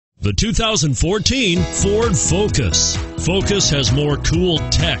The 2014 Ford Focus. Focus has more cool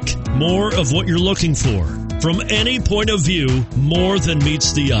tech, more of what you're looking for. From any point of view, more than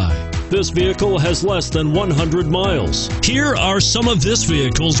meets the eye. This vehicle has less than 100 miles. Here are some of this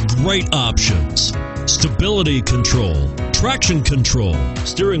vehicle's great options: stability control, traction control,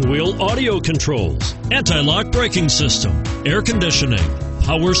 steering wheel audio controls, anti-lock braking system, air conditioning,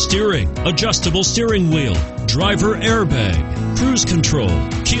 power steering, adjustable steering wheel, driver airbag, cruise control,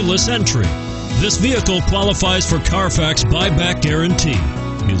 keyless entry. This vehicle qualifies for Carfax buyback guarantee.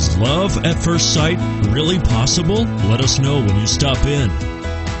 Is love at first sight really possible? Let us know when you stop in.